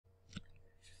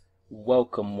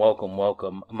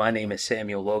Welcome. My name is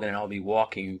Samuel Logan, and I'll be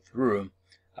walking you through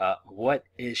what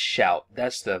is Shout.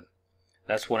 That's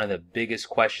one of the biggest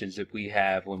questions that we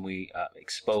have when we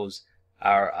expose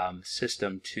our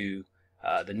system to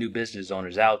the new business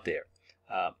owners out there.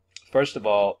 Uh, First of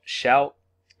all, Shout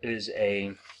is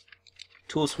a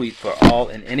tool suite for all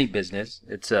and any business.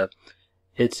 It's a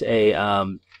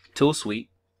tool suite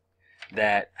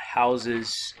that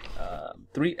houses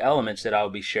three elements that I'll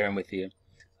be sharing with you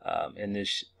in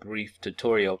this brief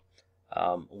tutorial.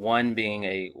 One being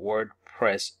a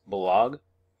WordPress blog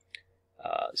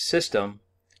system,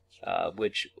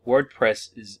 which WordPress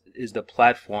is the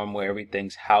platform where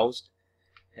everything's housed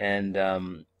and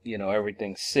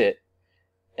everything's sit.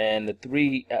 And the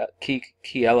three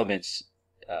key elements.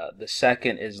 The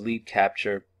second is lead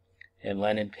capture and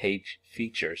landing page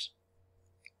features,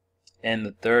 and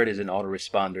the third is an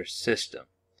autoresponder system,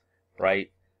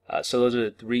 right? So those are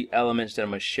the three elements that I'm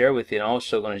going to share with you. And I'm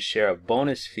also going to share a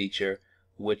bonus feature,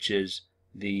 which is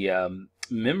the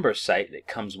member site that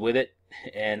comes with it,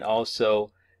 and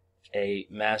also a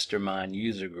mastermind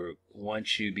user group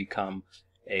once you become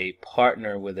a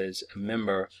partner with as a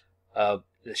member of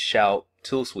the Shout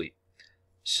tool suite.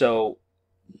 So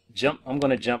I'm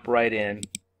going to jump right in.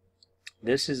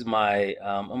 This is my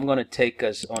I'm going to take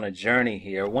us on a journey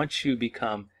here. Once you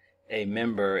become a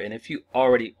member, and if you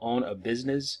already own a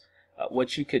business,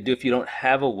 what you could do, if you don't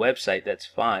have a website, that's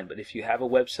fine, but if you have a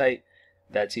website,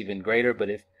 that's even greater. But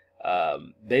if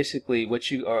basically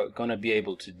what you are going to be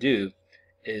able to do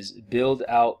is build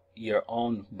out your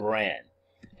own brand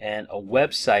and a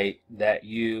website that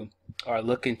you are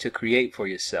looking to create for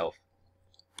yourself.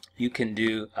 You can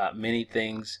do many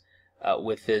things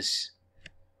with this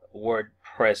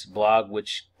WordPress blog,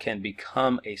 which can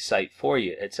become a site for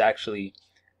you. It's actually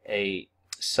a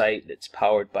site that's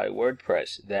powered by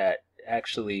WordPress that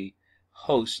actually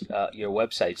hosts your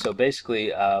website. So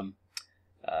basically,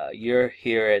 you're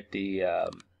here at the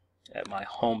at my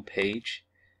home page,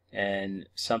 and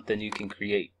something you can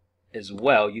create as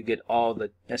well. You get all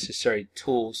the necessary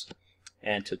tools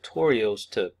and tutorials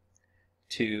to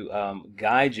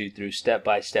guide you through step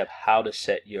by step how to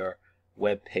set your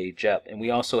web page up. And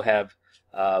we also have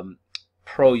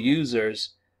pro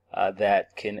users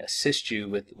that can assist you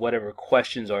with whatever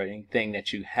questions or anything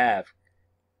that you have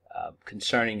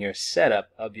concerning your setup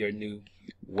of your new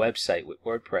website with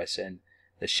WordPress and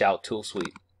the Shout tool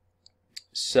suite.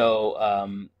 So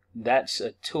that's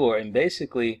a tour, and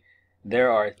basically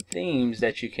there are themes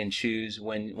that you can choose.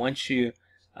 Once you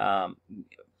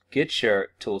get your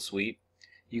tool suite,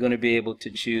 you're going to be able to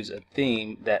choose a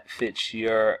theme that fits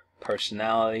your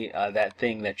personality, that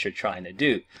thing that you're trying to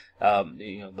do.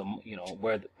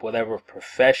 Whatever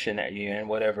profession that you're in,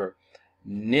 whatever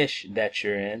niche that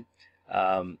you're in,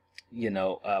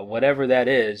 whatever that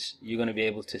is, you're going to be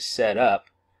able to set up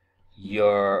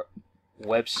your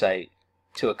website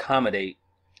to accommodate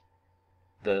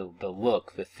the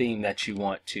look, the theme that you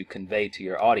want to convey to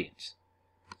your audience,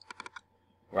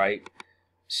 right?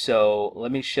 So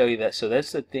let me show you that. So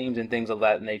that's the themes and things of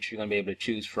that nature you're going to be able to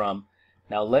choose from.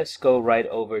 Now let's go right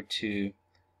over to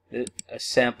a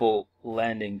sample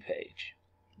landing page,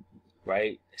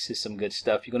 right? This is some good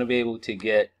stuff. You're going to be able to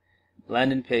get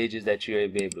landing pages that you're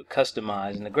able to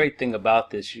customize. And the great thing about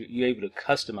this, you're able to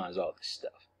customize all this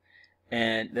stuff.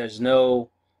 And there's no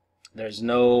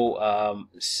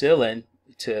ceiling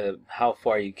to how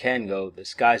far you can go. The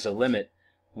sky's the limit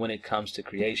when it comes to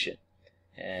creation.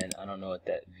 And I don't know what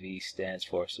that V stands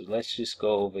for, so let's just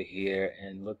go over here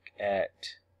and look at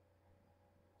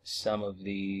some of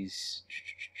these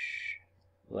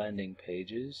landing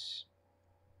pages.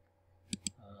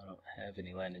 I don't have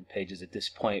any landing pages at this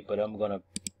point, but I'm going to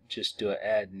just do an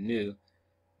add new,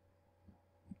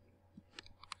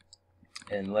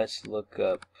 and let's look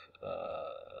up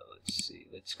let's see,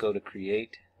 let's go to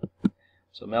create.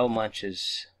 So Mel Munch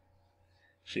is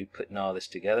actually putting all this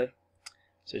together.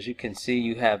 So as you can see,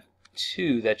 you have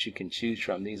two that you can choose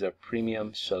from. These are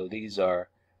premium, so these are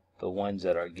the ones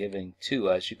that are given to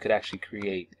us. You could actually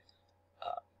create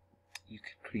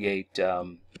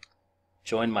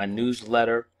join my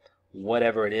newsletter,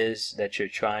 whatever it is that you're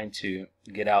trying to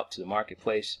get out to the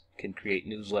marketplace. You can create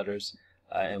newsletters,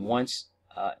 and once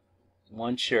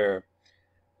your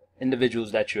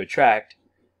individuals that you attract,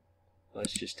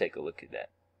 let's just take a look at that.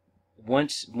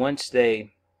 Once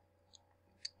they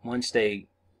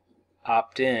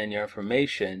opt in your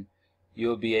information,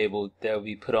 they'll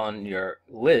be put on your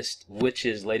list, which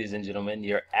is, ladies and gentlemen,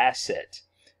 your asset.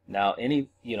 Now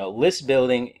list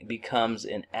building becomes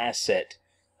an asset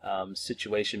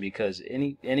situation, because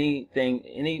any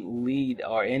lead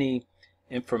or any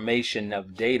information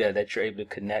of data that you're able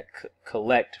to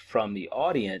collect from the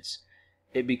audience,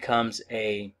 it becomes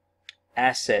a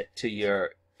asset to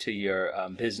your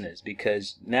business,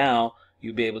 because now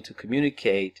you'll be able to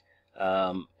communicate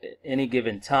at any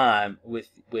given time with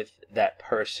that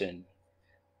person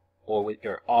or with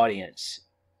your audience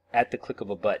at the click of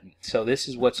a button. So this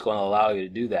is what's going to allow you to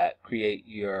do that. Create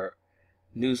your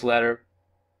newsletter,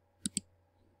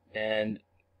 and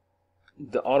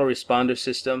the autoresponder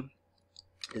system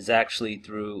is actually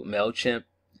through MailChimp.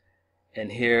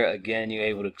 And here again, you're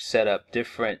able to set up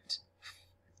different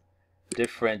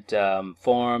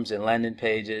forms and landing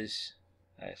pages.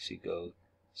 Let's go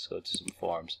to some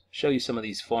forms. Show you some of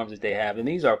these forms that they have, and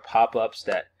these are pop-ups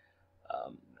that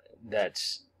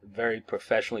that's very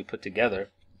professionally put together,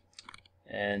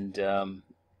 and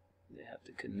they have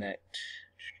to connect.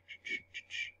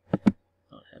 I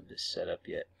don't have this set up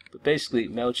yet, but basically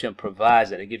MailChimp provides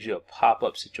that. It gives you a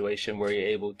pop-up situation where you're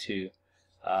able to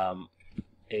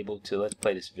let's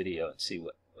play this video and see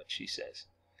what she says.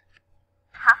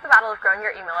 Half the battle of growing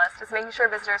your email list is making sure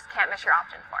visitors can't miss your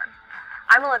opt-in form.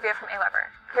 I'm Olivia from Aweber,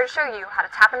 here to show you how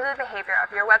to tap into the behavior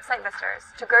of your website visitors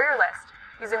to grow your list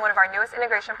using one of our newest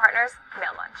integration partners,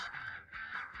 MailMunch.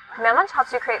 MailMunch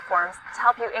helps you create forms to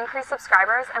help you increase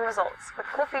subscribers and results with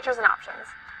cool features and options.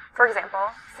 For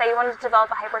example, say you wanted to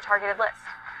develop a hyper-targeted list.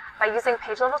 By using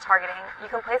page-level targeting,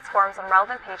 you can place forms on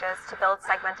relevant pages to build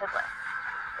segmented lists.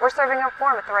 Or serving a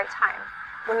form at the right time.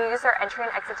 When you use our entry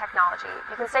and exit technology,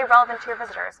 you can stay relevant to your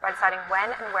visitors by deciding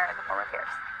when and where the form appears.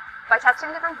 By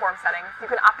testing different form settings, you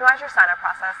can optimize your sign-up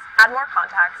process, add more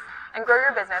contacts, and grow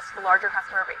your business with a larger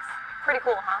customer base. Pretty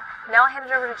cool, huh? Now I'll hand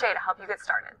it over to Jay to help you get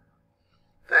started.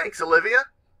 Thanks, Olivia.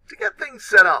 To get things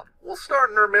set up, we'll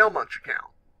start in our MailMunch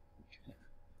account.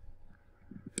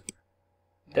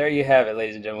 There you have it,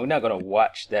 ladies and gentlemen. We're not going to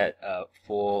watch that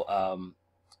full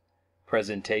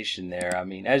presentation there. I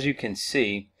mean, as you can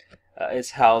see,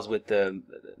 it's housed with the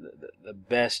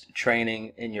best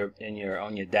training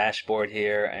on your dashboard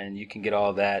here, and you can get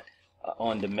all that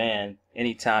on demand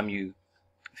anytime you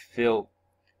feel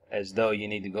as though you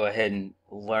need to go ahead and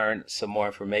learn some more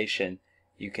information.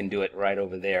 You can do it right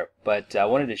over there. But I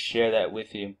wanted to share that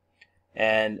with you.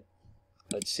 And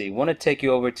let's see, I want to take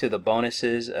you over to the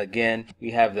bonuses. Again,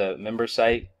 we have the member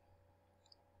site.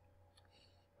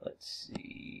 Let's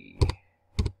see.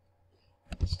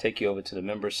 Let's take you over to the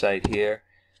member site here.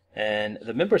 And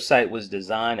the member site was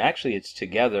designed, actually it's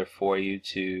together for you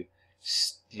to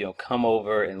come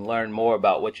over and learn more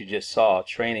about what you just saw,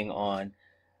 training on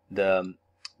the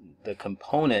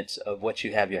components of what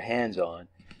you have your hands on.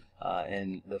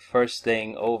 And the first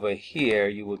thing over here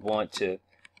you would want to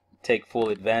take full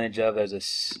advantage of,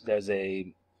 there's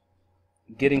a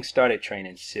getting started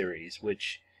training series,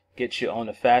 which gets you on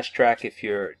the fast track if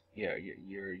you're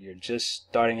just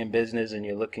starting in business and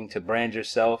you're looking to brand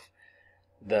yourself.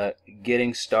 The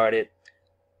getting started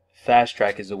fast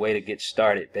track is a way to get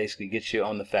started. Basically gets you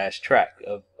on the fast track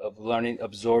of learning,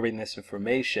 absorbing this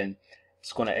information.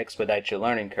 It's going to expedite your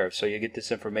learning curve, so you get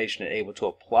this information and able to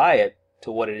apply it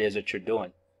to what it is that you're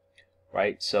doing,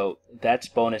 right? So that's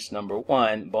bonus number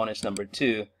one. Bonus number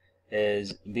two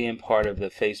is being part of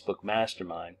the Facebook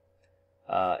Mastermind,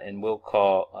 and we'll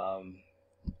call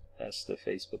that's the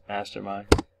Facebook Mastermind.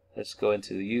 Let's go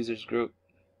into the users group,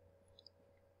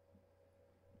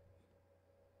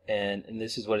 and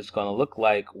this is what it's going to look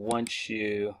like once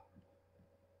you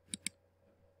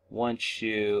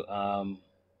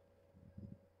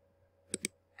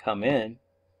come in.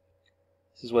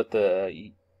 This is what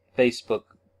the Facebook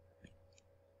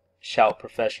Shout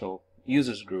Professional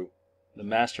Users Group, the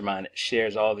Mastermind,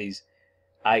 shares all these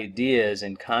ideas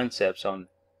and concepts on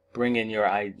bringing your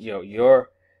ideas,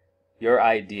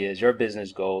 your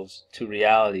business goals to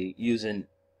reality using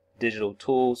digital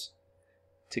tools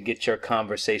to get your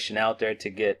conversation out there, to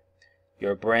get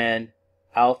your brand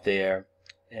out there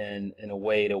in a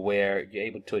way to where you're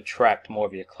able to attract more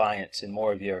of your clients and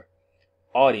more of your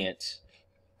audience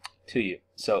to you.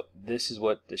 So this is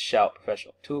what the Shout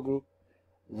Professional Tool Group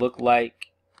look like,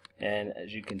 and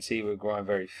as you can see, we're growing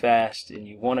very fast, and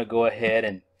you want to go ahead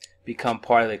and become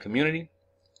part of the community.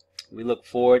 We look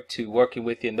forward to working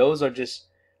with you, and those are just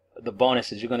the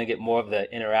bonuses. You're going to get more of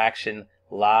the interaction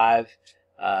live,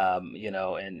 and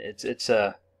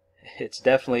it's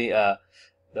definitely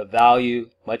the value,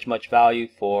 much value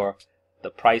for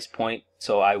the price point.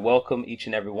 So I welcome each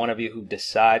and every one of you who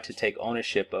decide to take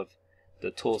ownership of the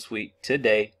tool suite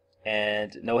today,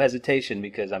 and no hesitation,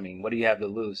 because I mean, what do you have to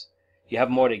lose? You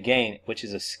have more to gain, which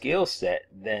is a skill set,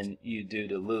 than you do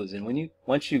to lose. And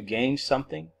once you gain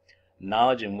something,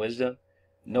 knowledge and wisdom,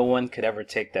 no one could ever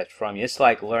take that from you. It's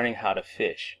like learning how to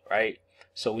fish, right?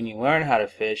 So when you learn how to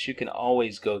fish, you can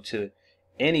always go to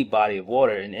any body of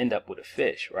water and end up with a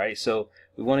fish, right? So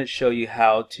we want to show you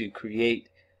how to create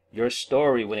your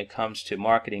story when it comes to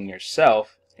marketing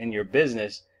yourself and your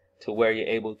business to where you're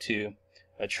able to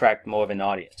attract more of an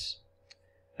audience.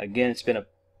 Again, it's been a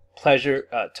pleasure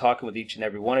talking with each and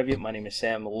every one of you. My name is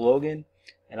Sam Logan,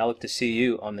 and I look to see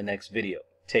you on the next video.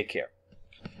 Take care.